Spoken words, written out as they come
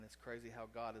it's crazy how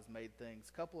God has made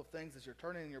things. A couple of things as you're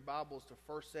turning in your Bibles to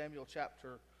 1 Samuel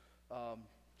chapter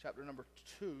number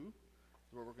 2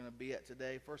 is where we're going to be at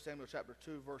today. 1 Samuel chapter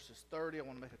 2 verses 30. I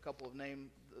want to make a couple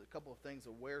of things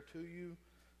aware to you.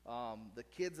 The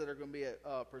kids that are going to be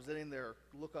presenting their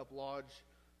Look Up Lodge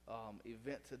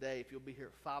event today, if you'll be here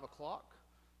at 5 o'clock,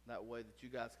 that way that you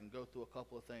guys can go through a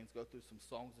couple of things, go through some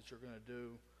songs that you're going to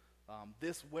do.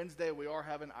 This Wednesday we are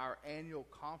having our annual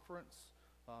conference.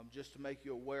 Just to make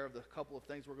you aware of the couple of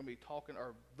things we're going to be talking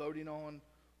or voting on.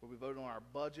 We'll be voting on our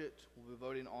budget. We'll be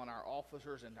voting on our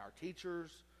officers and our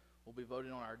teachers. We'll be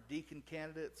voting on our deacon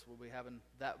candidates. We'll be having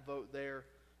that vote there.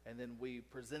 And then we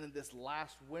presented this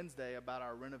last Wednesday about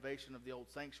our renovation of the old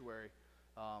sanctuary.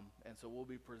 And so we'll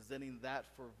be presenting that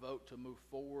for vote to move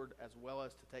forward, as well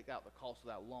as to take out the cost of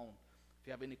that loan. If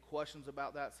you have any questions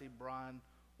about that, see Brian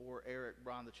or Eric,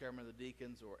 Brian the chairman of the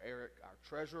deacons, or Eric, our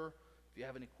treasurer. If you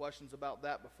have any questions about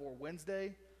that before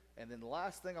Wednesday. And then the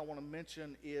last thing I want to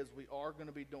mention is we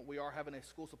are having a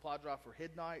school supply drive for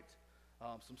Hid Night.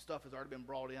 Some stuff has already been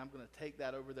brought in. I'm going to take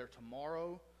that over there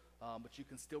tomorrow, but you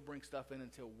can still bring stuff in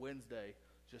until Wednesday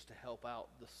just to help out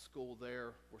the school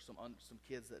there or some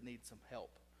kids that need some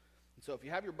help. And so if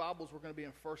you have your Bibles, we're going to be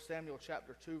in 1 Samuel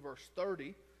chapter 2, verse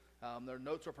 30. Their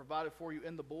notes are provided for you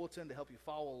in the bulletin to help you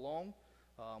follow along.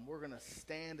 We're going to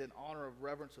stand in honor of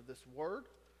reverence of this word.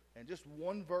 And just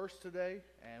one verse today,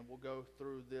 and we'll go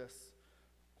through this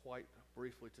quite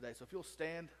briefly today. So if you'll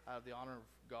stand out of the honor of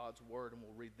God's word, and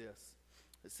we'll read this.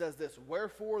 It says this: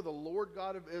 "Wherefore the Lord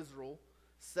God of Israel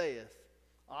saith,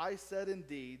 I said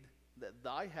indeed that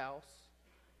thy house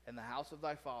and the house of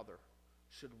thy father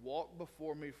should walk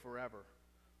before me forever.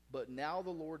 But now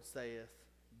the Lord saith,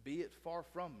 Be it far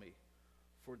from me,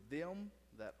 for them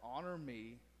that honor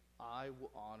me I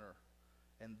will honor,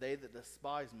 and they that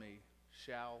despise me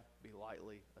shall be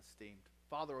lightly esteemed."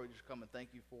 Father, we just come and thank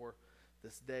you for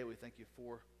this day. We thank you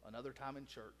for another time in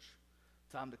church,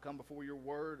 time to come before your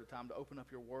word, a time to open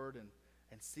up your word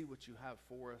and see what you have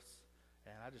for us.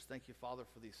 And I just thank you, Father,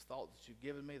 for these thoughts that you've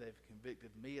given me. They've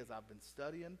convicted me as I've been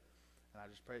studying, and I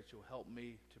just pray that you'll help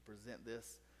me to present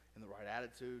this in the right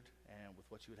attitude and with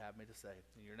what you would have me to say.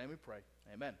 In your name we pray.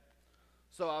 Amen.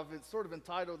 So I've sort of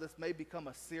entitled, this may become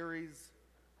a series.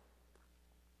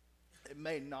 It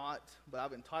may not, but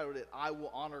I've entitled it, I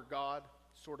Will Honor God,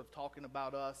 sort of talking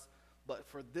about us. But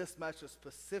for this message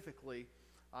specifically,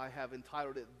 I have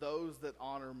entitled it, Those That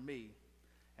Honor Me.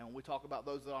 And when we talk about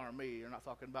those that honor me, you're not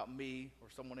talking about me or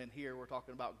someone in here. We're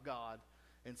talking about God.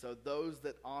 And so those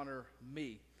that honor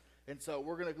me. And so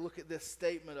we're going to look at this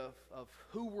statement of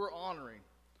who we're honoring.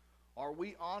 Are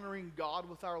we honoring God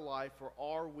with our life, or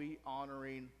are we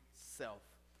honoring self?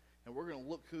 And we're going to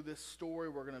look through this story.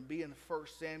 We're going to be in 1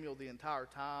 Samuel the entire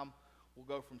time. We'll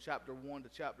go from chapter 1 to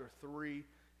chapter 3,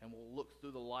 and we'll look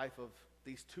through the life of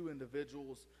these two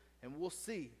individuals. And we'll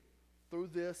see through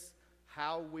this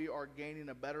how we are gaining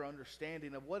a better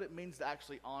understanding of what it means to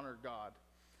actually honor God.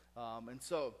 And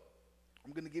so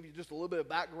I'm going to give you just a little bit of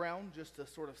background just to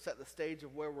sort of set the stage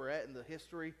of where we're at in the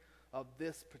history of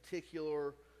this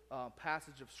particular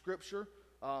passage of Scripture.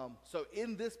 So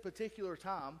in this particular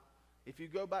time, if you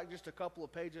go back just a couple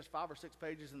of pages, 5 or 6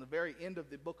 pages in the very end of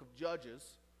the book of Judges,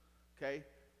 okay,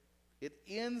 it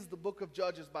ends the book of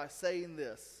Judges by saying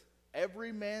this: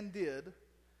 every man did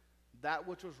that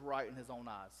which was right in his own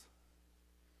eyes.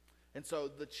 And so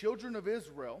the children of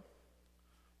Israel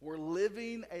were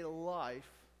living a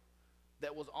life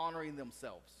that was honoring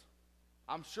themselves.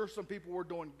 I'm sure some people were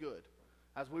doing good.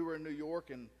 As we were in New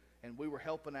York and we were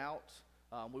helping out,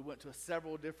 we went to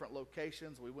several different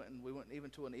locations. We went even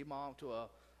to an imam, to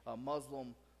a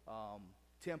Muslim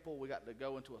temple. We got to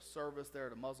go into a service there,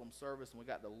 at a Muslim service, and we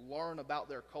got to learn about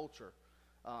their culture.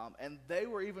 And they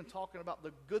were even talking about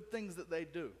the good things that they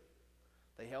do.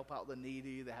 They help out the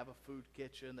needy. They have a food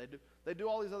kitchen. They do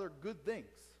all these other good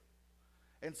things.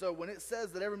 And so when it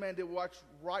says that every man did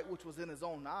right which was in his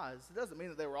own eyes, it doesn't mean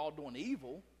that they were all doing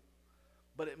evil,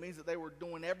 but it means that they were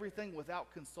doing everything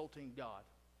without consulting God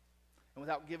and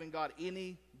without giving God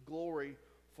any glory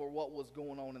for what was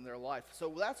going on in their life.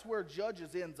 So that's where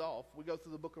Judges ends off. We go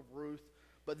through the book of Ruth,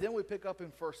 but then we pick up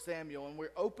in 1 Samuel, and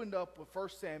we're opened up with 1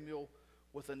 Samuel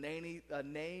with a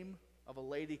name of a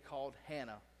lady called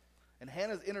Hannah. And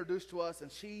Hannah's introduced to us,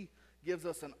 and she gives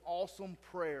us an awesome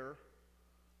prayer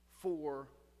for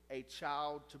a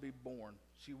child to be born.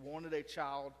 She wanted a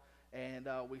child, and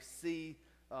we see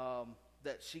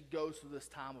that she goes through this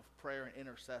time of prayer and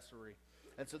intercessory.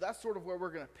 And so that's sort of where we're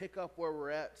going to pick up where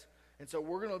we're at. And so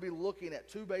we're going to be looking at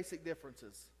two basic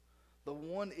differences. The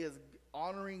one is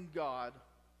honoring God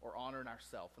or honoring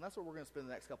ourselves. And that's what we're going to spend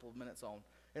the next couple of minutes on.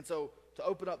 And so to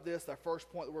open up this, our first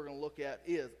point that we're going to look at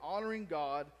is honoring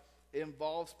God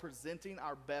involves presenting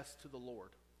our best to the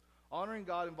Lord. Honoring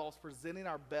God involves presenting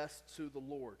our best to the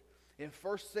Lord. In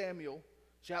 1 Samuel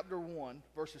chapter 1,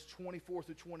 verses 24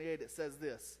 through 28, it says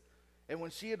this, "And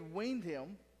when she had weaned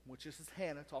him," which is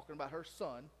Hannah talking about her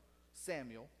son,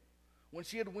 Samuel, "when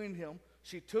she had weaned him,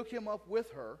 she took him up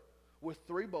with her with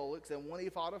 3 bullocks and 1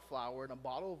 ephah of flour and a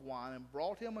bottle of wine, and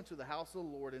brought him into the house of the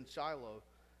Lord in Shiloh.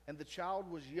 And the child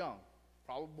was young,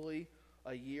 probably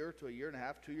a year to a year and a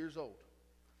half, 2 years old.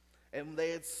 And they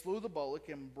had slew the bullock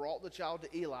and brought the child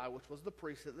to Eli, which was the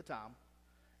priest at the time.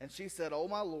 And she said, O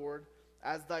my Lord,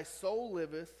 as thy soul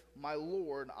liveth, my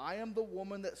Lord, I am the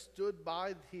woman that stood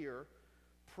by here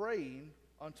praying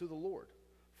unto the Lord.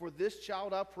 For this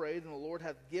child I prayed, and the Lord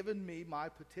hath given me my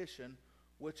petition,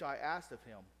 which I asked of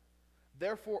him.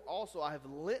 Therefore also I have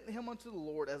lent him unto the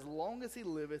Lord. As long as he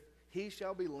liveth, he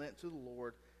shall be lent to the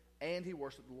Lord. And he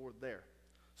worshiped the Lord there."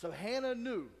 So Hannah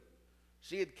knew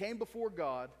she had came before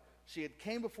God. She had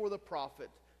came before the prophet.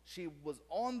 She was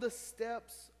on the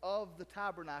steps of the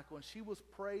tabernacle, and she was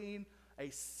praying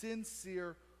a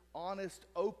sincere, honest,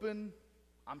 open,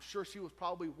 I'm sure she was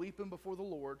probably weeping before the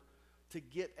Lord to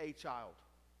get a child.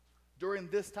 During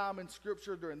this time in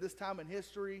Scripture, during this time in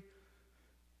history,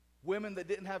 women that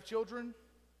didn't have children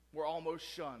were almost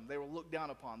shunned. They were looked down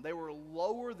upon. They were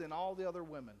lower than all the other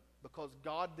women because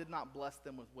God did not bless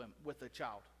them with a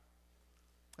child.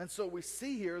 And so we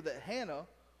see here that Hannah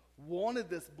wanted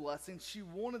this blessing. She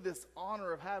wanted this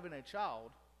honor of having a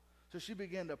child. So she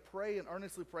began to pray and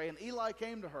earnestly pray. And Eli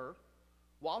came to her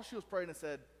while she was praying and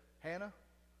said, "Hannah,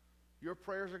 your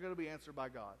prayers are going to be answered by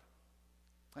God."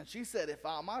 And she said, "If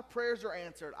my prayers are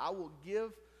answered, I will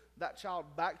give that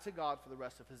child back to God for the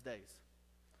rest of his days."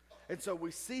 And so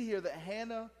we see here that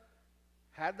Hannah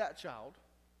had that child,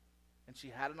 and she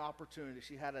had an opportunity.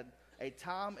 She had a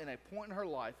time and a point in her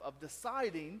life of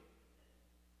deciding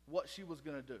what she was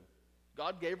going to do.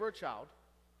 God gave her a child.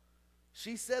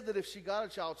 She said that if she got a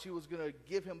child, she was going to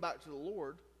give him back to the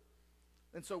Lord.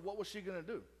 And so what was she going to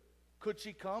do? Could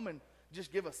she come and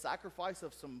just give a sacrifice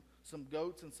of some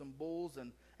goats and some bulls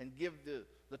and give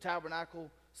the tabernacle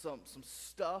some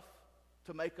stuff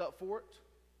to make up for it?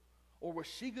 Or was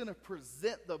she going to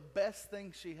present the best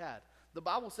thing she had? The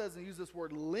Bible says, and use this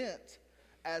word lent,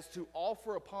 as to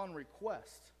offer upon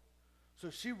request. So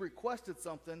she requested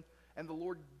something, and the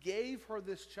Lord gave her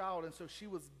this child, and so she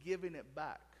was giving it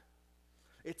back.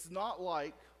 It's not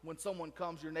like when someone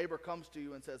comes, your neighbor comes to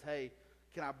you and says, "Hey,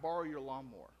 can I borrow your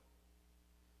lawnmower?"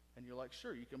 And you're like,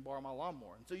 "Sure, you can borrow my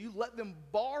lawnmower." And so you let them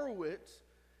borrow it,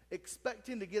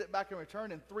 expecting to get it back in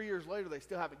return, and 3 years later, they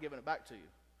still haven't given it back to you.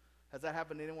 Has that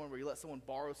happened to anyone where you let someone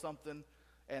borrow something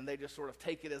and they just sort of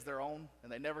take it as their own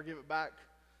and they never give it back?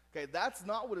 Okay, that's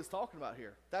not what it's talking about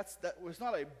here. That was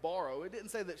not a borrow. It didn't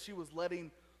say that she was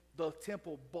letting the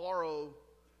temple borrow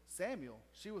Samuel.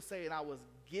 She was saying, I was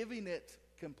giving it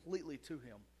completely to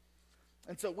him.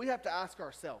 And so we have to ask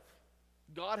ourselves,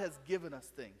 God has given us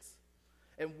things.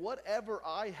 And whatever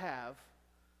I have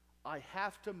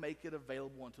to make it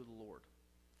available unto the Lord.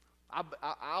 I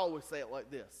always say it like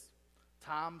this: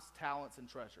 times, talents, and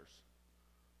treasures.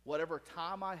 Whatever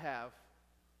time I have,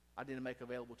 I need to make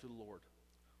available to the Lord.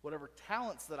 Whatever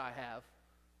talents that I have,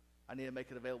 I need to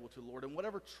make it available to the Lord. And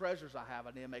whatever treasures I have,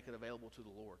 I need to make it available to the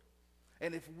Lord.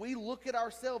 And if we look at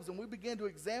ourselves and we begin to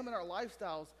examine our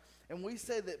lifestyles and we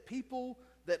say that people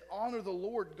that honor the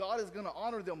Lord, God is going to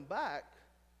honor them back,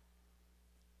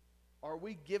 are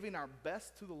we giving our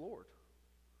best to the Lord?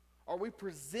 Are we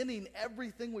presenting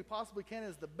everything we possibly can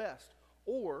as the best?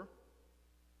 Or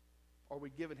are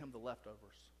we giving him the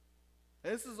leftovers?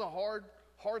 And this is a hard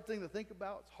thing to think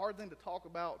about. It's a hard thing to talk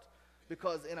about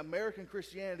because in American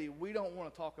Christianity, we don't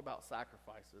want to talk about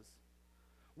sacrifices.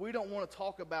 We don't want to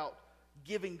talk about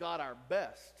giving God our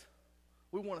best.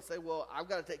 We want to say, well, I've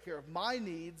got to take care of my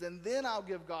needs and then I'll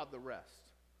give God the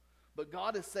rest. But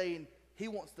God is saying he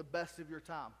wants the best of your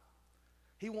time.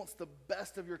 He wants the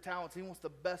best of your talents. He wants the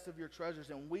best of your treasures.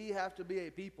 And we have to be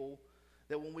a people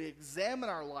that when we examine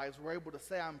our lives, we're able to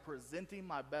say, I'm presenting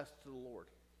my best to the Lord.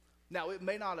 Now, it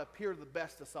may not appear the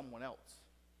best to someone else.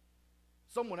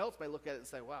 Someone else may look at it and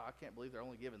say, wow, I can't believe they're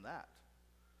only giving that.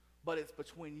 But it's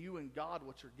between you and God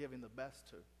what you're giving the best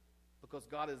to, because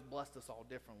God has blessed us all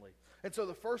differently. And so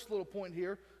the first little point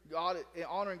here,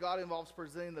 honoring God involves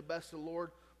presenting the best to the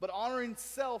Lord. But honoring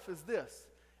self is this.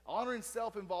 Honoring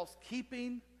self involves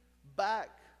keeping back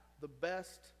the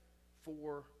best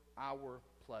for our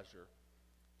pleasure.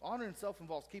 Honoring self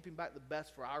involves keeping back the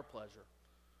best for our pleasure.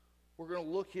 We're going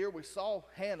to look here. We saw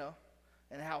Hannah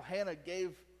and how Hannah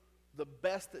gave the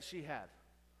best that she had.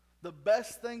 The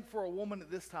best thing for a woman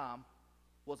at this time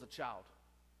was a child.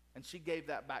 And she gave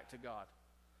that back to God.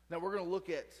 Now we're going to look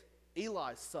at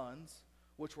Eli's sons,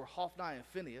 which were Hophni and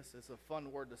Phinehas. It's a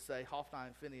fun word to say, Hophni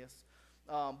and Phinehas.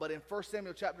 But in 1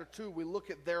 Samuel chapter 2, we look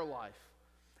at their life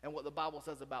and what the Bible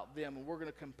says about them. And we're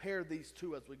going to compare these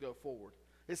two as we go forward.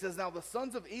 It says, now the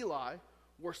sons of Eli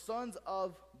were sons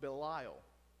of Belial.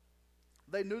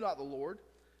 They knew not the Lord,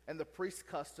 and the priest's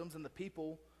customs and the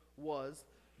people was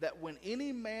that when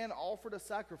any man offered a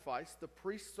sacrifice, the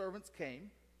priest's servants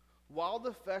came, while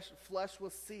the flesh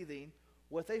was seething,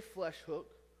 with a flesh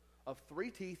hook of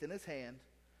 3 teeth in his hand,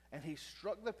 and he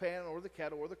struck the pan or the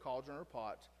kettle or the cauldron or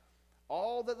pot.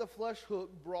 All that the flesh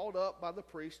hook brought up by the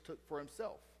priest took for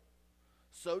himself.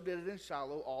 So did it in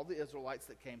Shiloh all the Israelites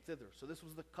that came thither. So this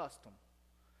was the custom.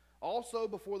 Also,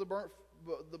 before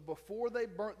they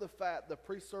burnt the fat, the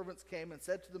priest's servants came and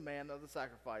said to the man of the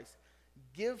sacrifice,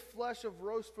 give flesh of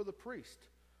roast for the priest,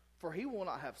 for he will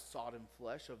not have sodden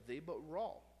flesh of thee, but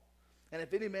raw. And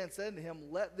if any man said to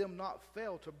him, let them not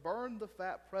fail to burn the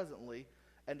fat presently,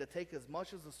 and to take as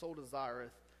much as the soul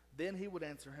desireth, then he would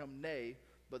answer him, nay,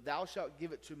 but thou shalt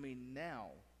give it to me now,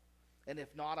 and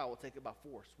if not, I will take it by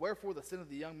force. Wherefore the sin of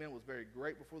the young men was very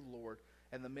great before the Lord,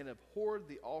 and the men abhorred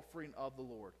the offering of the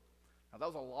Lord. Now that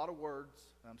was a lot of words,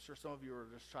 and I'm sure some of you are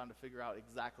just trying to figure out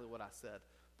exactly what I said,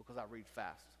 because I read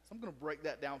fast. So I'm going to break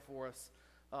that down for us.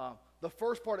 The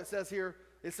first part it says here,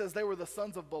 it says they were the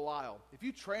sons of Belial. If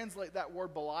you translate that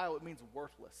word Belial, it means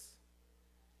worthless.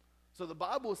 So the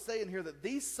Bible is saying here that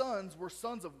these sons were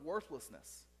sons of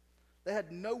worthlessness. They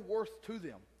had no worth to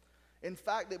them. In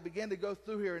fact, it began to go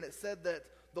through here, and it said that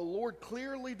the Lord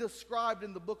clearly described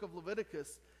in the book of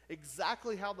Leviticus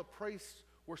exactly how the priests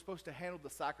were supposed to handle the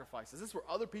sacrifices. This were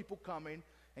other people coming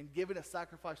and giving a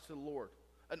sacrifice to the Lord,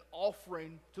 an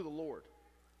offering to the Lord.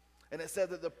 And it said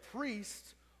that the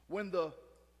priest, when the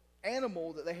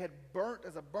animal that they had burnt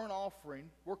as a burnt offering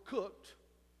were cooked,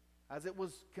 as it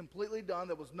was completely done,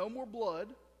 there was no more blood,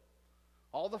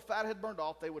 all the fat had burned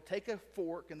off, they would take a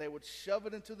fork and they would shove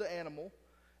it into the animal,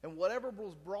 and whatever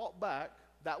was brought back,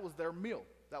 that was their meal.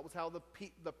 That was how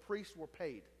the priests were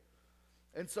paid.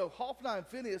 And so Hophni and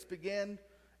Phinehas began,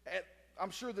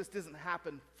 I'm sure this doesn't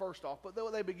happen first off, but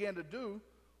what they began to do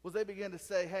was they began to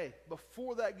say, hey,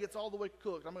 before that gets all the way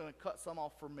cooked, I'm going to cut some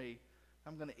off for me.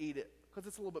 I'm going to eat it because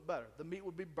it's a little bit better. The meat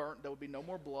would be burnt. There would be no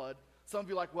more blood. Some of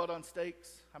you like well-done steaks.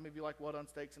 How many of you like well-done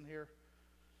steaks in here?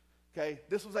 Okay,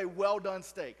 this was a well-done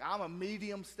steak. I'm a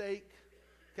medium steak.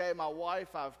 Okay, my wife,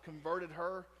 I've converted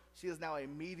her. She is now a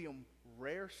medium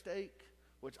rare steak,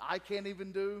 which I can't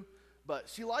even do, but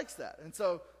she likes that. And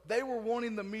so they were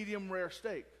wanting the medium rare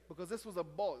steak because this was a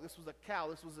bulk. This was a cow.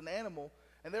 This was an animal.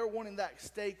 And they were wanting that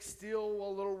steak still a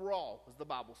little raw, as the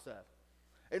Bible said.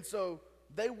 And so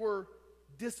they were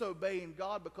disobeying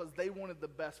God because they wanted the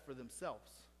best for themselves.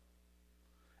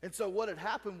 And so what had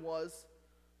happened was,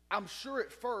 I'm sure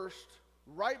at first,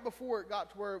 right before it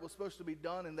got to where it was supposed to be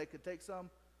done and they could take some,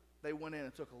 they went in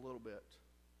and took a little bit.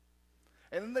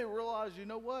 And then they realized, you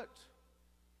know what?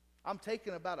 I'm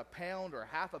taking about a pound or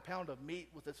half a pound of meat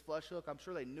with this flesh hook. I'm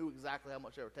sure they knew exactly how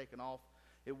much they were taking off.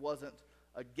 It wasn't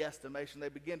a guesstimation. They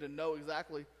began to know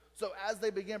exactly. So as they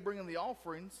began bringing the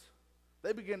offerings,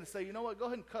 they began to say, you know what, go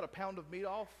ahead and cut a pound of meat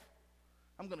off.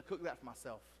 I'm going to cook that for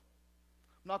myself.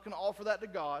 I'm not going to offer that to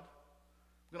God.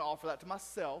 I'm going to offer that to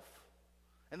myself,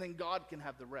 and then God can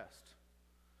have the rest.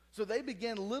 So they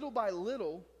began little by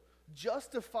little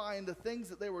justifying the things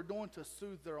that they were doing to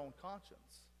soothe their own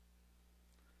conscience.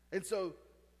 And so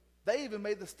they even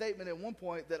made the statement at one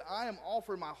point that I am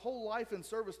offering my whole life in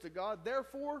service to God,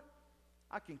 therefore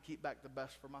I can keep back the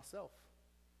best for myself.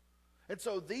 And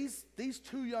so these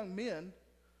two young men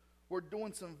were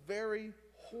doing some very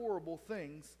horrible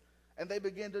things, and they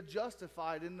began to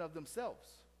justify it in and of themselves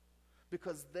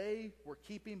because they were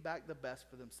keeping back the best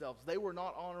for themselves. They were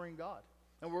not honoring God.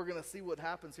 And we're going to see what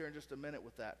happens here in just a minute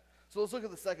with that. So let's look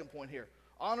at the second point here.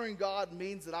 Honoring God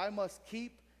means that I must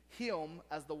keep Him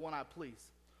as the one I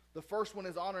please. The first one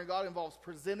is honoring God involves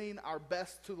presenting our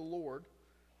best to the Lord.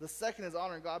 The second is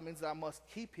honoring God means that I must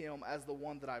keep Him as the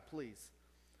one that I please.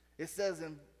 It says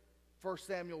in 1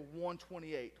 Samuel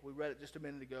 1:28, we read it just a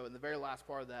minute ago, in the very last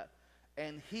part of that,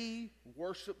 and he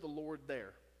worshiped the Lord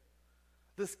there.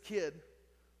 This kid,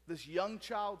 this young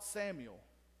child Samuel,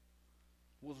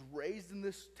 was raised in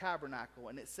this tabernacle,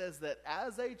 and it says that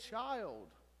as a child,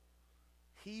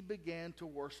 he began to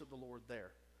worship the Lord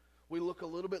there. We look a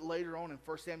little bit later on in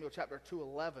 1 Samuel chapter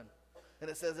 2:11, and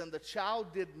it says, and the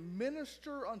child did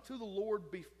minister unto the Lord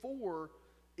before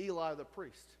Eli the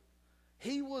priest.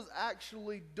 He was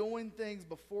actually doing things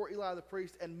before Eli the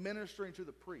priest and ministering to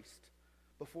the priest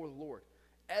before the Lord.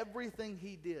 everything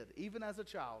he did, even as a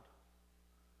child,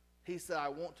 he said, I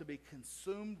want to be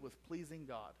consumed with pleasing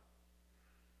God.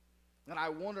 And I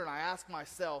wonder and I ask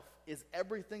myself, is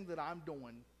everything that I'm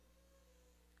doing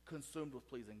consumed with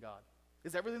pleasing God?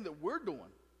 Is everything that we're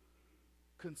doing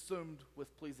consumed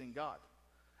with pleasing God?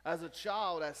 As a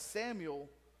child, as Samuel,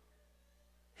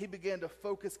 he began to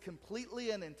focus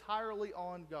completely and entirely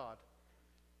on God.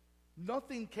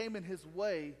 Nothing came in his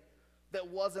way that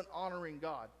wasn't honoring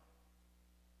God.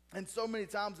 And so many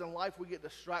times in life we get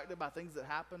distracted by things that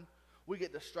happen. We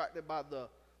get distracted by the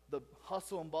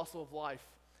hustle and bustle of life.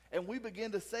 And we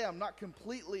begin to say, I'm not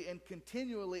completely and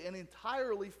continually and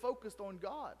entirely focused on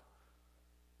God.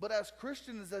 But as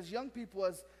Christians, as young people,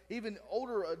 as even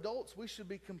older adults, we should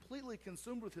be completely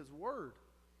consumed with his word.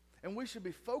 And we should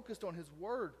be focused on his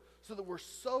word so that we're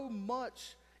so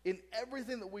much in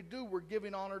everything that we do, we're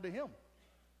giving honor to him.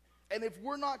 And if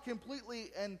we're not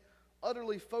completely and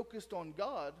utterly focused on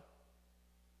God,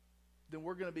 then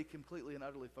we're going to be completely and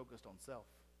utterly focused on self.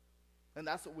 And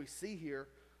that's what we see here.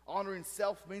 Honoring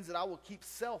self means that I will keep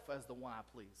self as the one I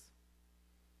please.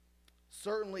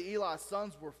 Certainly Eli's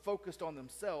sons were focused on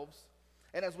themselves.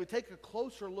 And as we take a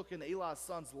closer look into Eli's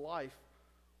son's life,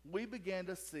 we began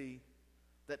to see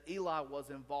that Eli was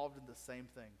involved in the same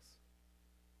things.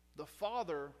 The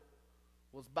father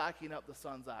was backing up the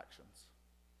son's actions.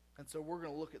 And so we're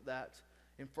going to look at that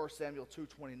in 1 Samuel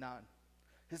 2:29.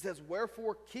 It says,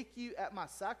 wherefore kick you at my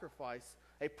sacrifice?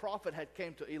 A prophet had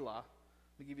came to Eli. Let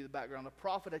me give you the background. A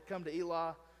prophet had come to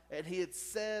Eli, and he had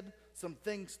said some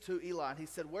things to Eli. And he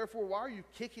said, wherefore, why are you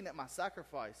kicking at my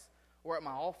sacrifice or at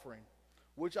my offering,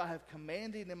 which I have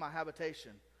commanded in my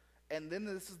habitation? And then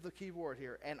this is the key word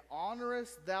here. And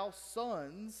honorest thou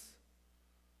sons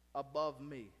above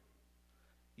me.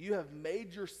 You have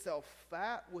made yourself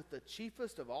fat with the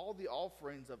chiefest of all the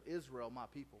offerings of Israel, my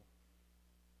people.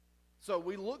 So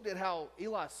we looked at how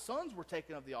Eli's sons were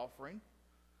taking of the offering.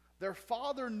 Their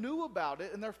father knew about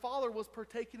it, and their father was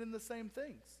partaking in the same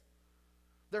things.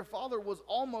 Their father was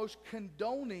almost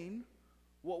condoning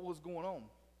what was going on.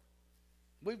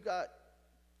 We've got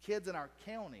kids in our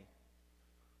county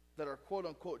that are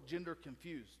quote-unquote gender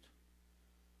confused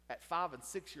at 5 and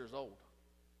 6 years old.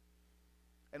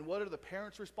 And what are the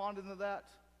parents responding to that?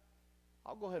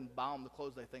 I'll go ahead and buy them the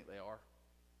clothes they think they are.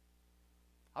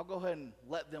 I'll go ahead and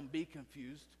let them be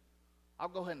confused. I'll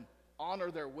go ahead and honor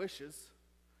their wishes.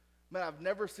 Man, I've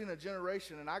never seen a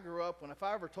generation, and I grew up when if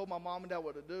I ever told my mom and dad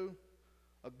what to do,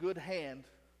 a good hand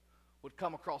would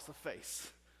come across the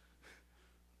face.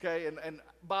 Okay, and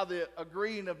by the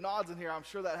agreeing of nods in here, I'm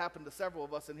sure that happened to several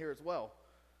of us in here as well.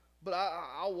 But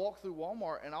I'll walk through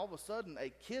Walmart, and all of a sudden, a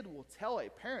kid will tell a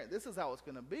parent, this is how it's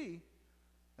going to be.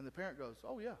 And the parent goes,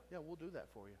 oh, yeah, we'll do that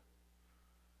for you.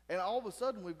 And all of a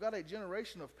sudden, we've got a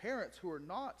generation of parents who are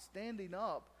not standing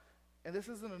up, and this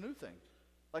isn't a new thing.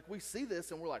 Like, we see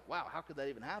this, and we're like, wow, how could that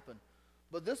even happen?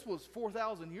 But this was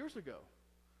 4,000 years ago.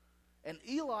 And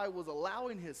Eli was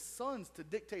allowing his sons to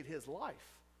dictate his life.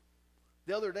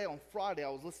 The other day on Friday, I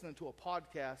was listening to a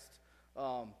podcast,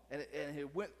 and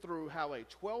it went through how a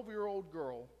 12-year-old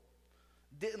girl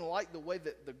didn't like the way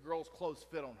that the girl's clothes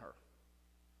fit on her.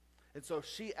 And so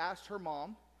she asked her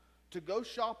mom to go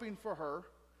shopping for her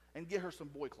and get her some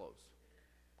boy clothes.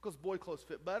 Because boy clothes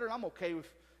fit better. And I'm okay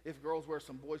if girls wear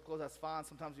some boys' clothes, that's fine.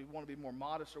 Sometimes you want to be more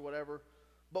modest or whatever.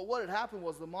 But what had happened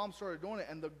was the mom started doing it,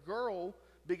 and the girl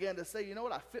began to say, you know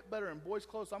what, I fit better in boys'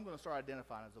 clothes, so I'm going to start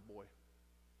identifying as a boy.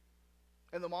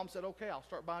 And the mom said, okay, I'll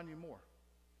start buying you more.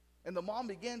 And the mom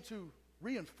began to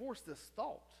reinforce this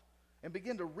thought and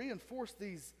begin to reinforce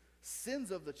these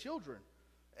sins of the children.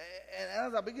 And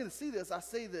as I begin to see this, I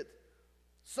see that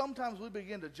sometimes we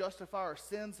begin to justify our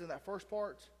sins in that first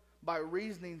part by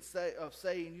reasoning of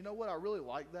saying, you know what, I really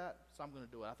like that, so I'm going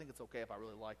to do it. I think it's okay if I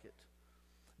really like it.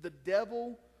 The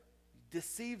devil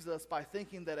deceives us by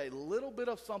thinking that a little bit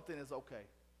of something is okay.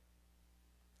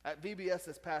 At VBS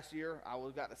this past year, I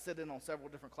got to sit in on several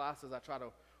different classes. I try to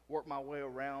work my way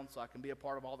around so I can be a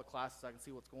part of all the classes. I can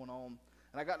see what's going on.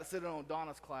 And I got to sit in on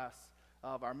Donna's class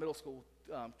of our middle school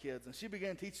kids. And she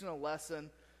began teaching a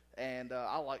lesson, and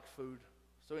I like food.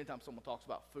 So anytime someone talks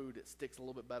about food, it sticks a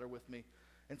little bit better with me.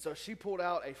 And so she pulled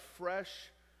out a fresh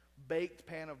baked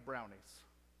pan of brownies.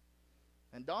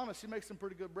 And Donna, she makes some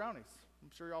pretty good brownies.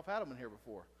 I'm sure y'all have had them in here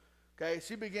before. Okay,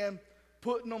 she began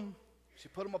putting them. She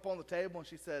put them up on the table, and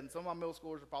she said, and some of my middle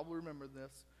schoolers will probably remember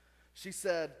this. She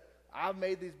said, I've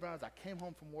made these brownies. I came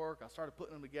home from work. I started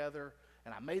putting them together,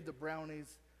 and I made the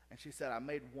brownies. And she said, I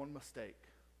made one mistake.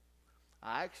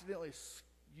 I accidentally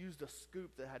used a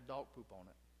scoop that had dog poop on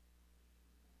it.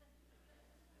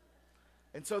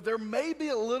 And so there may be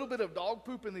a little bit of dog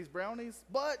poop in these brownies,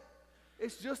 but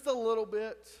It's just a little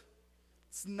bit.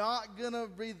 It's not going to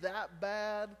be that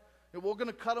bad. And we're going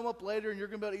to cut them up later, and you're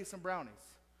going to be able to eat some brownies.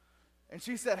 And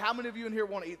she said, how many of you in here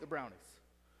want to eat the brownies?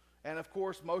 And, of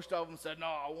course, most of them said, no,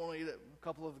 I want to eat it. A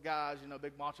couple of the guys,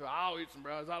 big macho, I'll eat some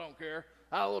brownies. I don't care.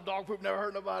 A little dog poop never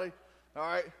hurt nobody. All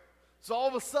right? So all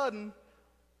of a sudden,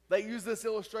 they use this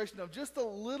illustration of just a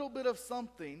little bit of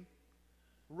something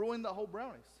ruined the whole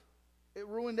brownies. It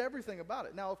ruined everything about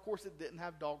it. Now, of course, it didn't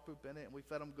have dog poop in it, and we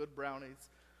fed them good brownies.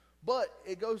 But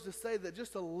it goes to say that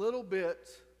just a little bit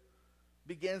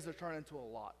begins to turn into a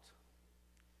lot.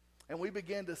 And we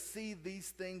begin to see these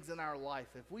things in our life.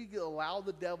 If we allow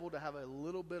the devil to have a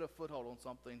little bit of foothold on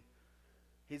something,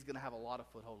 he's going to have a lot of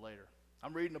foothold later.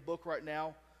 I'm reading a book right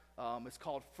now. It's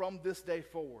called From This Day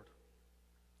Forward.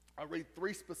 I read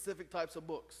 3 specific types of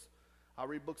books. I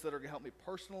read books that are going to help me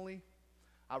personally.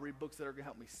 I read books that are going to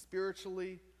help me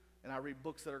spiritually. And I read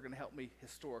books that are going to help me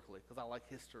historically, because I like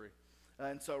history.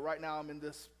 And so right now I'm in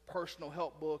this personal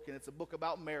help book, and it's a book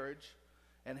about marriage.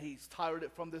 And he's titled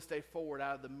it From This Day Forward,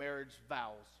 out of the marriage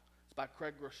vows. It's by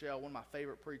Craig Groeschel, one of my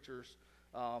favorite preachers.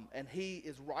 And he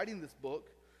is writing this book,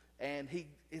 and he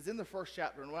is in the first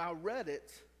chapter. And when I read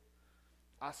it,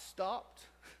 I stopped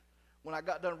when I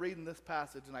got done reading this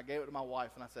passage, and I gave it to my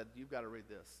wife, and I said, you've got to read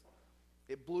this.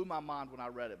 It blew my mind when I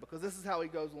read it, because this is how he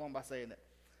goes along by saying it.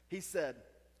 He said,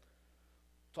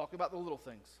 talking about the little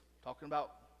things, talking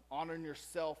about honoring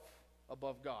yourself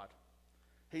above God.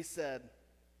 He said,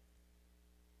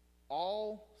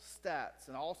 all stats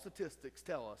and all statistics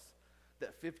tell us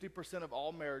that 50% of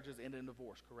all marriages end in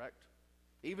divorce, correct?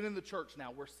 Even in the church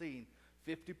now, we're seeing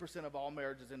 50% of all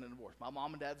marriages end in divorce. My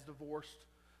mom and dad's divorced.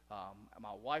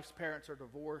 My wife's parents are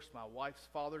divorced. My wife's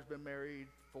father's been married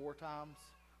 4 times,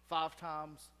 5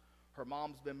 times. Her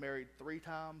mom's been married 3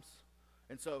 times.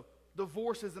 And so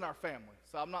divorce is in our family.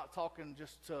 So I'm not talking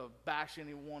just to bash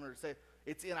anyone or to say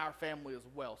it's in our family as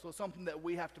well. So it's something that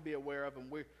we have to be aware of,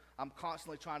 and I'm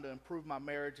constantly trying to improve my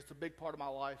marriage. It's a big part of my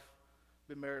life.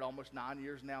 Been married almost 9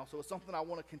 years now, so it's something I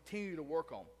want to continue to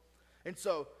work on. And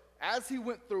so as he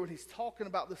went through and he's talking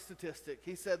about the statistic,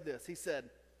 he said this. He said,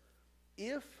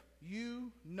 if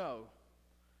you know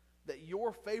that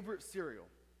your favorite cereal,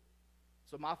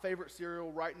 so my favorite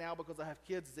cereal right now because I have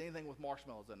kids is anything with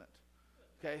marshmallows in it,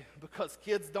 okay? Because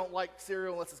kids don't like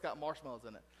cereal unless it's got marshmallows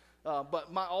in it.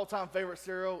 But my all-time favorite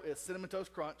cereal is Cinnamon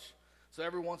Toast Crunch. So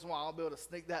every once in a while I'll be able to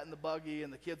sneak that in the buggy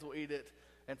and the kids will eat it.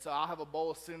 And so I'll have a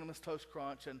bowl of Cinnamon Toast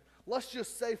Crunch. And let's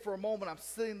just say for a moment I'm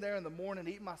sitting there in the morning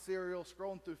eating my cereal,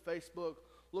 scrolling through Facebook,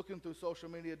 looking through social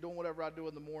media, doing whatever I do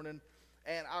in the morning.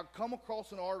 And I come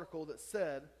across an article that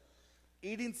said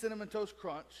eating Cinnamon Toast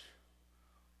Crunch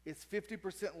is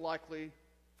 50% likely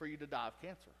for you to die of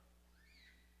cancer.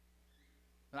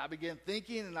 And I began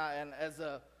thinking, and as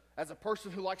a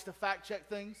person who likes to fact check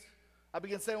things, I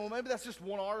began saying, well, maybe that's just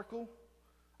one article.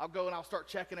 I'll go and I'll start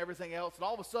checking everything else. And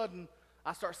all of a sudden,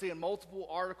 I start seeing multiple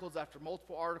articles after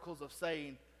multiple articles of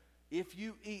saying, if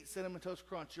you eat Cinnamon Toast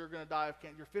Crunch, you're going to die of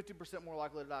cancer. You're 50% more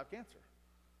likely to die of cancer.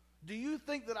 Do you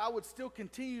think that I would still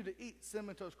continue to eat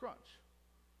Cinnamon Toast Crunch?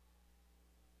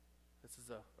 This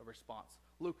is a response.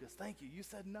 Lucas, thank you. You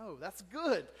said no. That's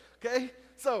good. Okay?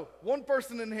 So one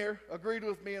person in here agreed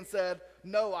with me and said,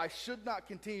 no, I should not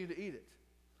continue to eat it.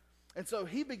 And so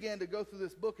he began to go through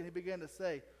this book, and he began to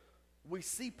say, we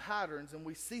see patterns and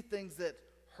we see things that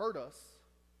hurt us.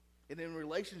 And in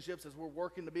relationships, as we're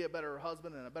working to be a better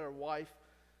husband and a better wife,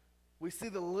 we see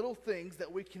the little things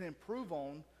that we can improve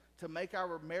on to make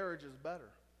our marriages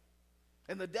better.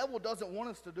 And the devil doesn't want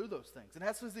us to do those things. And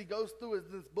that's as he goes through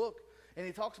this book, and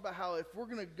he talks about how if we're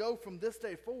going to go from this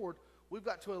day forward, we've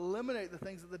got to eliminate the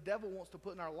things that the devil wants to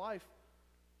put in our life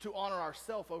to honor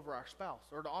ourselves over our spouse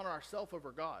or to honor ourselves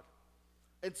over God.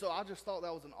 And so I just thought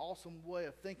that was an awesome way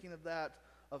of thinking of that,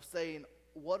 of saying,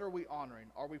 what are we honoring?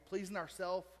 Are we pleasing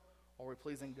ourselves or are we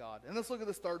pleasing God? And let's look at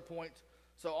this third point.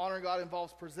 So honoring God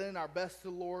involves presenting our best to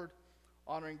the Lord.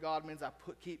 Honoring God means I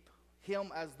keep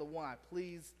him as the one I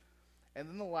please. And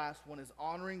then the last one is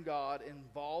honoring God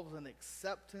involves an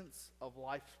acceptance of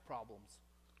life's problems.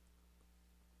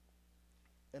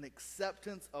 An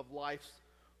acceptance of life's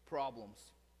problems.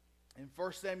 In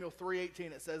 1 Samuel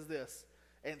 3:18 it says this,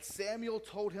 and Samuel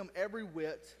told him every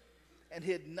whit and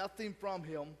hid nothing from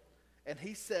him. And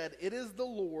he said, it is the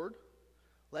Lord,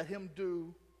 let him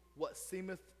do what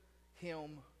seemeth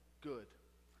him good.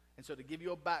 And so to give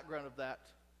you a background of that,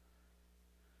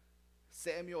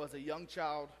 Samuel as a young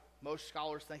child, most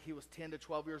scholars think he was 10 to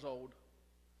 12 years old,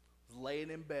 was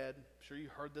laying in bed. I'm sure you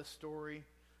heard this story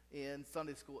in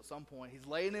Sunday school at some point. He's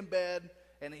laying in bed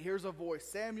and he hears a voice,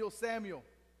 Samuel, Samuel.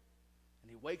 And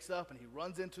he wakes up and he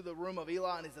runs into the room of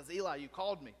Eli and he says, Eli, you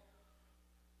called me.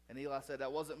 And Eli said,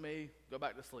 that wasn't me. Go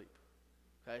back to sleep.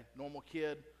 Okay, normal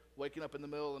kid, waking up in the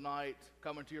middle of the night,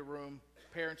 coming to your room.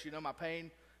 Parents, you know my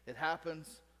pain. It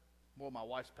happens. More my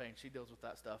wife's pain. She deals with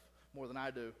that stuff more than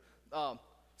I do.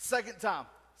 Second time,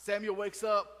 Samuel wakes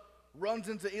up, runs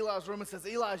into Eli's room and says,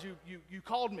 Eli, you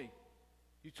called me.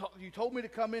 You told me to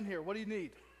come in here. What do you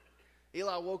need?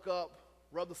 Eli woke up,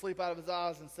 rubbed the sleep out of his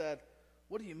eyes, and said,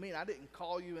 what do you mean? I didn't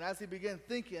call you. And as he began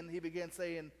thinking, he began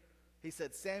saying, he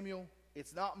said, Samuel,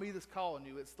 it's not me that's calling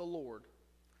you, it's the Lord.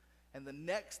 And the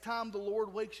next time the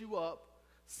Lord wakes you up,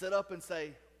 sit up and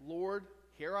say, Lord,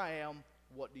 here I am.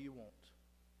 What do you want?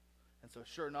 And so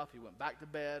sure enough, he went back to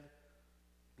bed.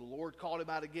 The Lord called him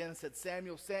out again and said,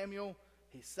 Samuel, Samuel.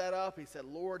 He sat up. He said,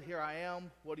 Lord, here I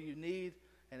am. What do you need?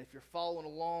 And if you're following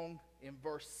along in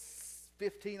verse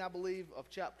 15, I believe, of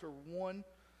chapter 1,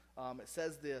 it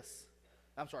says this.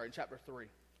 I'm sorry, in chapter 3.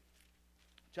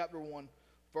 Chapter 1,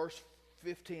 verse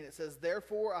 15, it says,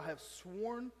 therefore I have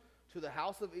sworn to the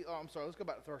house of, let's go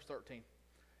back to verse 13.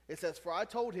 It says, for I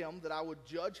told him that I would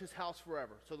judge his house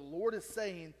forever. So the Lord is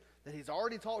saying that he's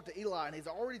already talked to Eli, and he's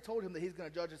already told him that he's going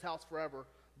to judge his house forever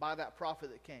by that prophet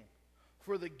that came.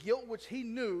 For the guilt which he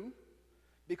knew,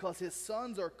 because his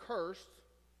sons are cursed,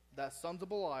 that's sons of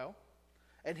Belial,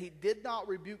 and he did not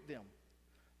rebuke them.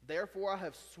 Therefore I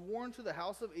have sworn to the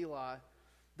house of Eli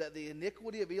that the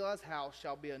iniquity of Eli's house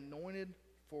shall be anointed,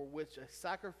 for which a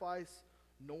sacrifice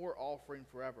nor offering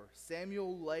forever.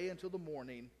 Samuel lay until the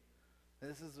morning,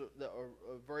 and this is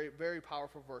a very, very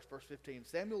powerful verse, verse 15.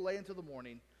 Samuel lay until the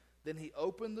morning, then he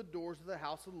opened the doors of the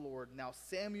house of the Lord. Now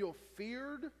Samuel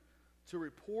feared to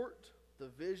report the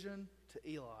vision to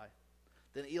Eli.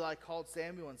 Then Eli called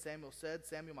Samuel, and Samuel said,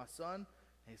 Samuel, my son.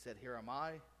 And he said, here am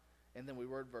I. And then we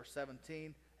read verse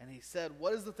 17, and he said,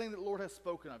 what is the thing that the Lord has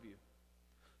spoken of you?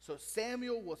 So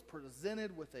Samuel was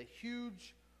presented with a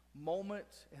huge moment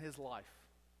in his life.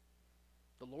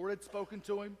 The Lord had spoken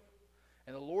to him,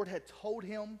 and the Lord had told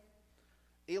him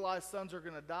Eli's sons are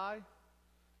going to die.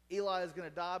 Eli is going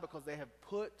to die because they have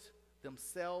put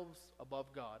themselves above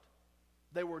God.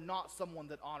 They were not someone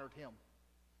that honored him.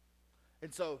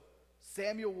 And so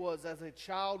Samuel was, as a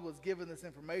child, was given this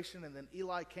information, and then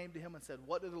Eli came to him and said,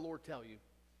 what did the Lord tell you?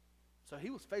 So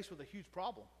he was faced with a huge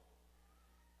problem.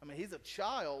 I mean, he's a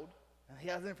child, and he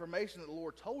has information that the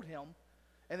Lord told him.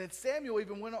 And then Samuel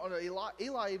even went on,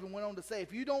 Eli even went on to say,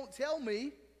 if you don't tell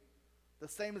me, the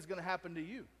same is going to happen to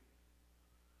you.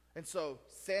 And so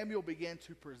Samuel began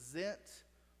to present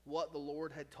what the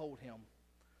Lord had told him.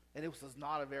 And it was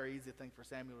not a very easy thing for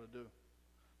Samuel to do.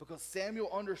 Because Samuel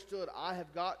understood, I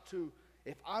have got to,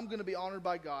 if I'm going to be honored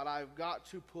by God, I've got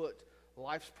to put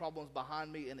life's problems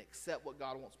behind me and accept what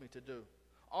God wants me to do.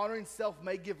 Honoring self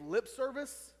may give lip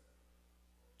service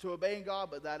to obeying God,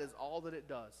 but that is all that it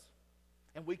does.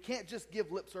 And we can't just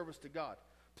give lip service to God.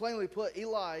 Plainly put,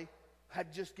 Eli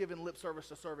had just given lip service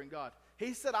to serving God.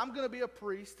 He said, I'm going to be a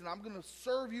priest and I'm going to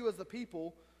serve you as the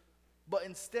people, but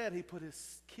instead he put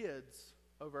his kids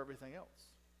over everything else.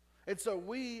 And so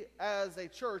we as a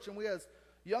church and we as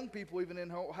young people even in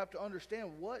here have to understand,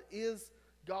 what is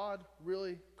God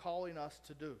really calling us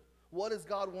to do? What is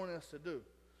God wanting us to do?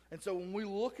 And so when we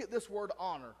look at this word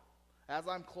honor, as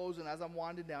I'm closing, as I'm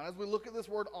winding down, as we look at this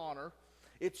word honor,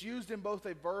 it's used in both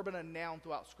a verb and a noun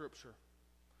throughout Scripture.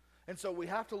 And so we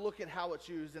have to look at how it's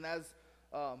used. And as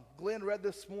Glenn read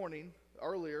this morning,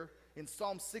 earlier, in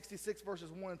Psalm 66,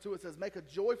 verses 1 and 2, it says, make a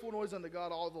joyful noise unto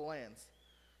God, all the lands.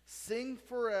 Sing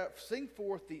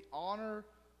forth the honor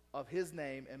of his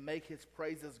name and make his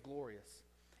praises glorious.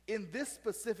 In this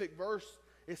specific verse,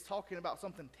 it's talking about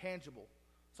something tangible,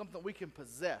 something we can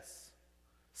possess.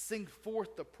 Sing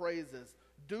forth the praises.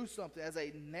 Do something. As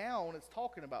a noun, it's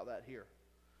talking about that here.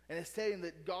 And it's saying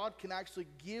that God can actually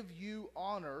give you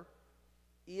honor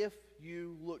if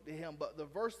you look to him. But the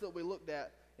verse that we looked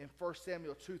at in 1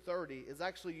 Samuel 2:30 is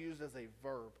actually used as a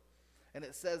verb. And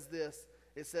it says this,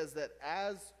 it says that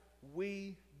as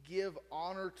we give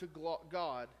honor to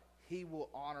God, he will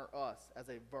honor us, as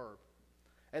a verb.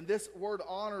 And this word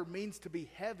honor means to be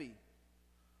heavy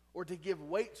or to give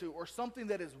weight to, or something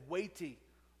that is weighty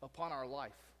upon our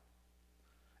life.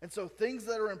 And so things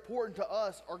that are important to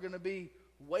us are going to be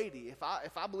weighty. If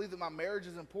I believe that my marriage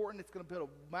is important, it's going to put a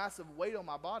massive weight on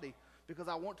my body because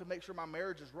I want to make sure my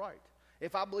marriage is right.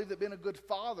 If I believe that being a good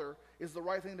father is the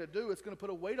right thing to do, it's going to put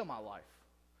a weight on my life.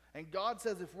 And God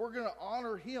says if we're going to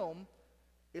honor him,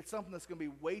 it's something that's going to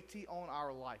be weighty on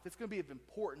our life. It's going to be of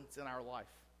importance in our life.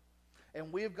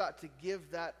 And we have got to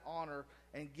give that honor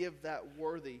and give that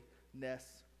worthiness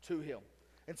to him.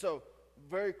 And so,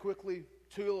 very quickly,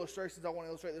 2 illustrations I want to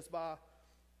illustrate this by.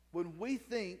 When we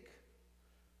think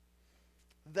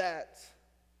that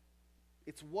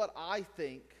it's what I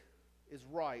think is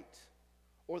right,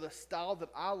 or the style that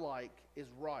I like is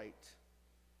right,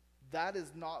 that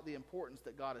is not the importance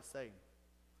that God is saying.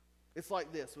 It's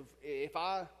like this. If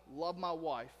I love my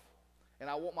wife and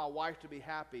I want my wife to be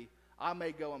happy, I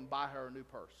may go and buy her a new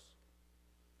purse.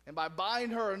 And by buying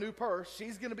her a new purse,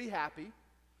 she's going to be happy.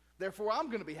 Therefore, I'm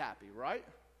going to be happy, right?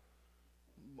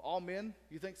 All men,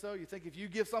 you think so? You think if you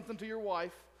give something to your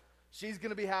wife, she's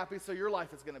going to be happy, so your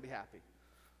life is going to be happy.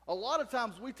 A lot of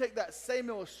times we take that same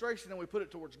illustration and we put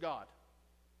it towards God.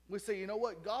 We say, you know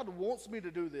what? God wants me to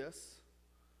do this,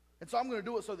 and so I'm going to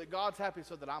do it so that God's happy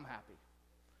so that I'm happy.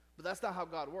 But that's not how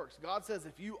God works. God says,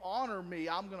 if you honor me,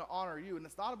 I'm going to honor you. And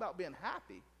it's not about being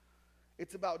happy.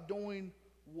 It's about doing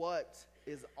what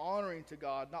is honoring to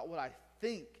God, not what I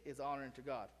think is honoring to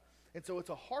God. And so it's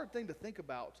a hard thing to think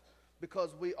about,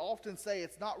 because we often say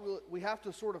it's not really, we have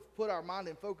to sort of put our mind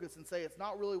in focus and say it's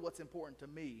not really what's important to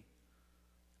me.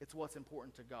 It's what's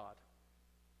important to God.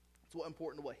 It's what's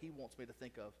important to what he wants me to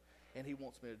think of and he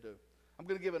wants me to do. I'm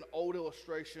going to give an old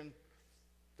illustration.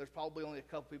 There's probably only a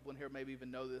couple people in here maybe even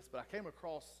know this, but I came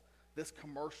across this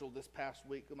commercial this past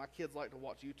week. My kids like to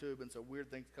watch YouTube, and so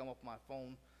weird things come up on my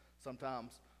phone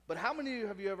sometimes. But how many of you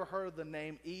have you ever heard of the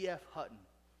name E.F. Hutton?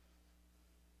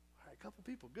 All right, a couple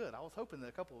people. Good. I was hoping that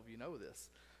a couple of you know this.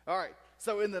 All right.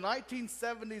 So in the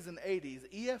 1970s and 80s,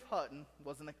 E.F. Hutton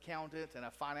was an accountant and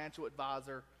a financial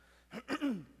advisor.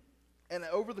 And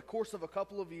over the course of a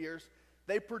couple of years,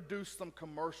 they produced some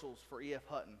commercials for E.F.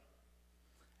 Hutton.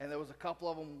 And there was a couple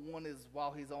of them. One is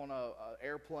while he's on an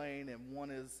airplane, and one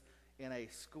is in a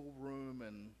schoolroom,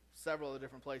 and several other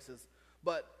different places.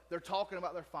 But they're talking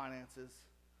about their finances,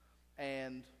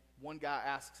 and one guy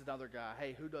asks another guy,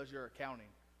 hey, who does your accounting?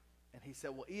 And he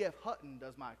said, well, E.F. Hutton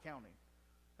does my accounting.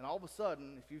 And all of a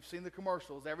sudden, if you've seen the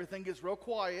commercials, everything gets real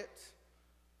quiet,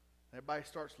 and everybody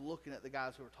starts looking at the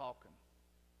guys who are talking.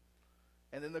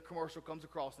 And then the commercial comes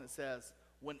across, and it says,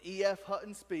 when E.F.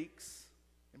 Hutton speaks,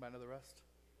 anybody know the rest?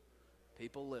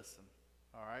 People listen,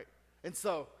 all right? And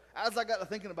so, as I got to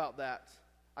thinking about that,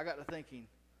 I got to thinking,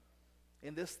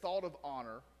 in this thought of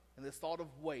honor, in this thought of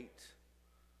weight,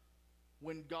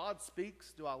 when God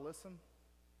speaks, do I listen?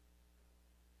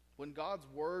 When God's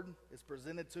word is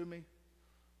presented to me,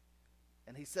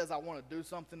 and he says, I want to do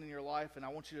something in your life, and I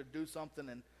want you to do something,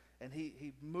 and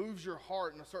he moves your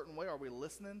heart in a certain way, are we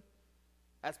listening?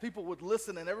 As people would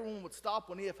listen and everyone would stop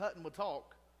when E.F. Hutton would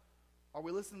talk, are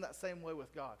we listening that same way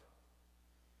with God?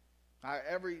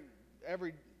 Every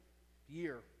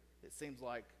year, it seems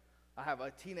like, I have a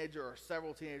teenager or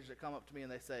several teenagers that come up to me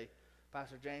and they say,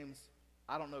 Pastor James,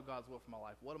 I don't know God's will for my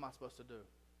life. What am I supposed to do?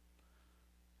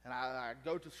 And I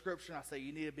go to Scripture and I say,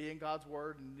 you need to be in God's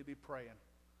Word and you need to be praying.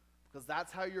 Because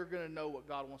that's how you're going to know what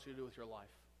God wants you to do with your life.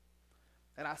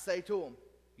 And I say to them,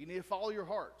 you need to follow your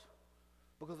heart.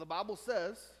 Because the Bible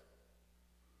says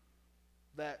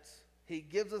that he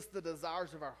gives us the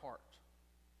desires of our heart.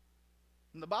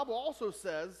 And the Bible also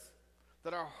says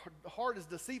that our heart is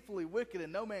deceitfully wicked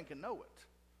and no man can know it.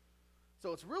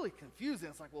 So it's really confusing.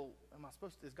 It's like, well,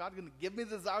 is God going to give me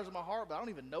the desires of my heart, but I don't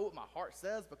even know what my heart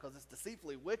says because it's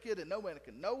deceitfully wicked and no man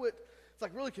can know it? It's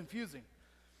like really confusing.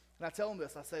 And I tell them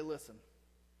this, I say, listen,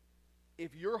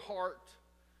 if your heart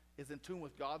is in tune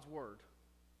with God's word,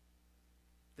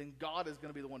 then God is going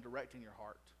to be the one directing your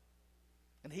heart.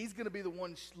 And he's going to be the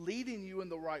one leading you in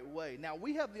the right way. Now,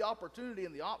 we have the opportunity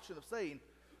and the option of saying,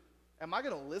 am I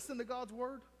going to listen to God's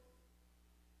word?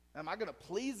 Am I going to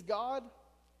please God?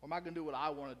 Or am I going to do what I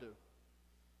want to do?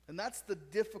 And that's the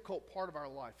difficult part of our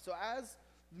life. So as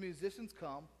the musicians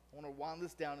come, I want to wind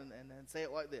this down and say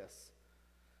it like this.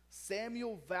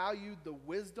 Samuel valued the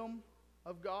wisdom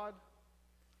of God.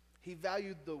 He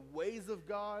valued the ways of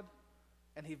God.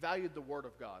 And he valued the word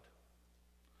of God.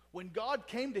 When God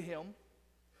came to him,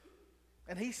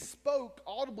 and he spoke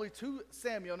audibly to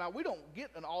Samuel. Now, we don't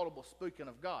get an audible speaking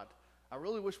of God. I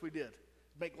really wish we did. It'd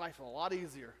make life a lot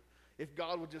easier if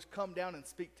God would just come down and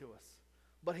speak to us.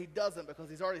 But he doesn't, because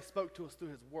he's already spoke to us through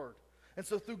his word. And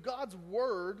so through God's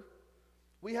word,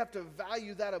 we have to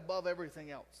value that above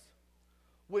everything else.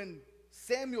 When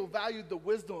Samuel valued the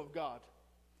wisdom of God,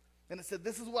 and it said,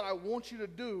 this is what I want you to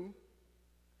do,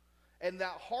 and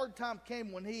that hard time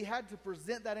came when he had to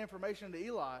present that information to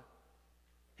Eli,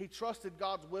 he trusted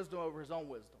God's wisdom over his own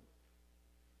wisdom.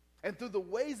 And through the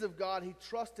ways of God, he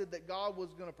trusted that God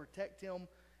was going to protect him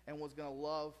and was going to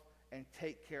love and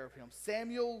take care of him.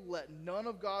 Samuel let none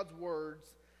of God's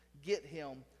words get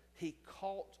him. He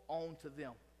caught on to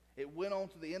them. It went on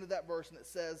to the end of that verse, and it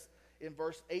says in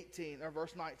verse 18, or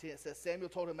verse 19, it says, Samuel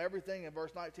told him everything in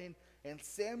verse 19, and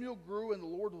Samuel grew and the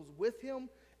Lord was with him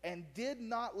and did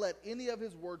not let any of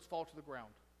his words fall to the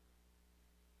ground.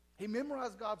 He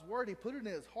memorized God's word. He put it in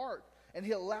his heart, and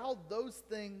he allowed those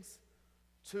things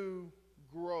to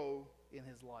grow in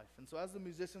his life. And so as the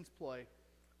musicians play,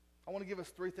 I want to give us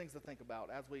three things to think about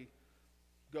as we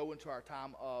go into our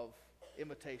time of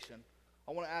imitation.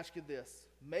 I want to ask you this.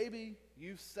 Maybe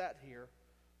you've sat here,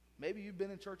 maybe you've been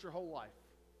in church your whole life,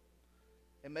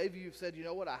 and maybe you've said, you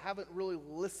know what, I haven't really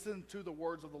listened to the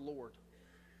words of the Lord.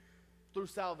 Through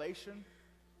salvation,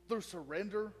 through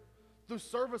surrender, through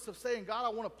service of saying, God, I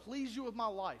want to please you with my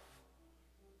life.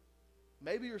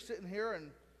 Maybe you're sitting here,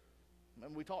 and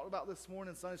we talked about this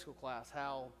morning in Sunday school class,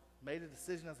 how made a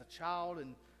decision as a child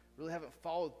and really haven't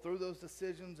followed through those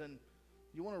decisions, and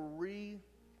you want to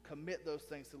recommit those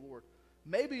things to the Lord.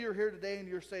 Maybe you're here today and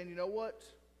you're saying, you know what?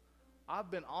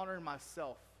 I've been honoring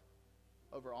myself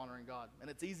over honoring God. And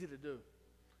it's easy to do.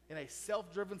 In a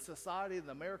self-driven society in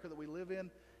America that we live in,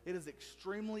 it is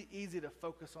extremely easy to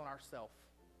focus on ourselves.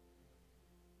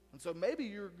 And so maybe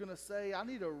you're going to say, I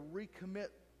need to recommit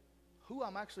who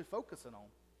I'm actually focusing on.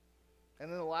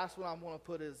 And then the last one I want to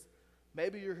put is,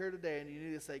 maybe you're here today and you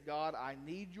need to say, God, I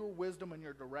need your wisdom and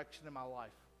your direction in my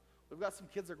life. We've got some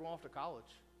kids that are going off to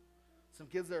college. Some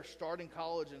kids that are starting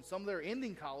college, and some that are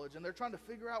ending college, and they're trying to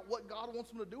figure out what God wants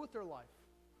them to do with their life.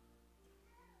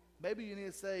 Maybe you need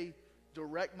to say,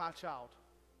 direct my child.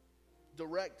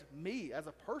 Direct me as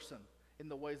a person in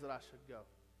the ways that I should go.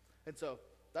 And so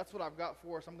that's what I've got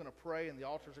for us. I'm going to pray, and the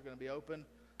altars are going to be open.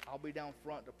 I'll be down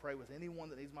front to pray with anyone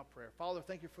that needs my prayer. Father,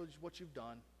 thank you for what you've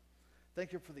done.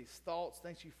 Thank you for these thoughts.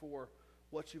 Thank you for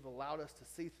what you've allowed us to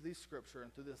see through this scripture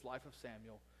and through this life of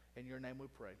Samuel. In your name we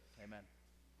pray. Amen.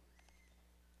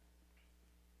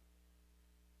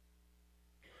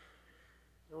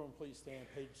 Everyone please stand,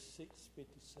 page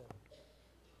 657.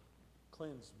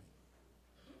 Cleanse me.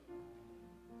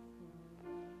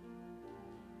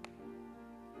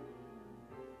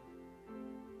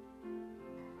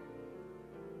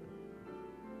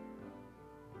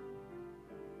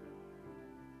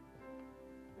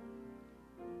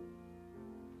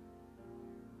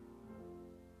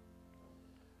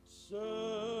 Search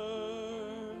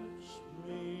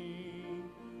me,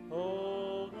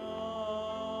 O God,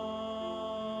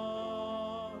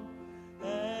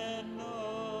 and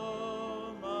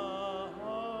know my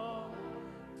heart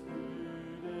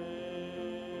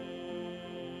today.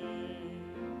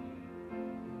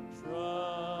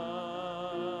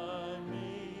 Try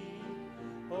me,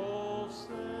 O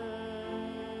Savior,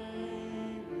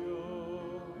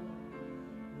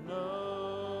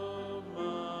 know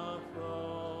my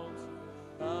thoughts,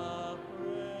 I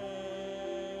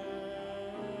pray.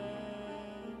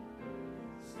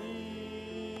 See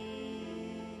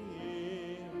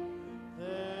if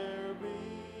there be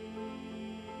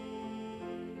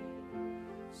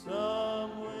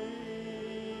some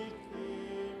wicked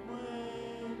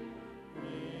way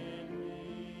in me.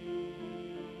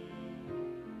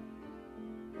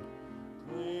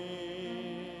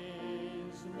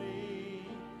 Cleanse me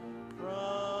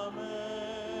from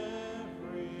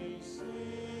every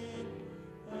sin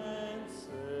and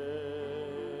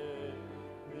set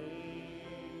me free.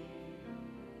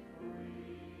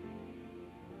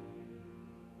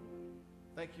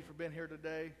 Thank you for being here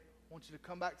today. I want you to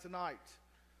come back tonight.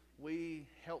 We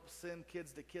help send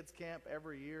kids to kids camp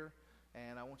every year,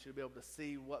 and I want you to be able to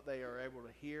see what they are able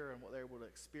to hear and what they're able to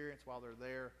experience while they're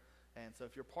there. And so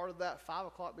if you're part of that, 5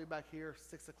 o'clock will be back here,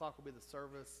 6 o'clock will be the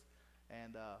service.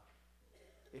 And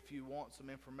if you want some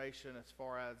information as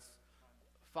far as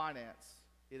finance,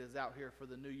 it is out here for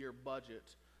the New Year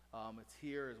budget. It's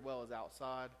here as well as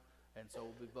outside, and so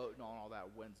we'll be voting on all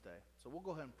that Wednesday. So we'll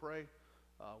go ahead and pray.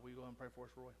 Will you go ahead and pray for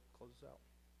us, Roy? Close us out.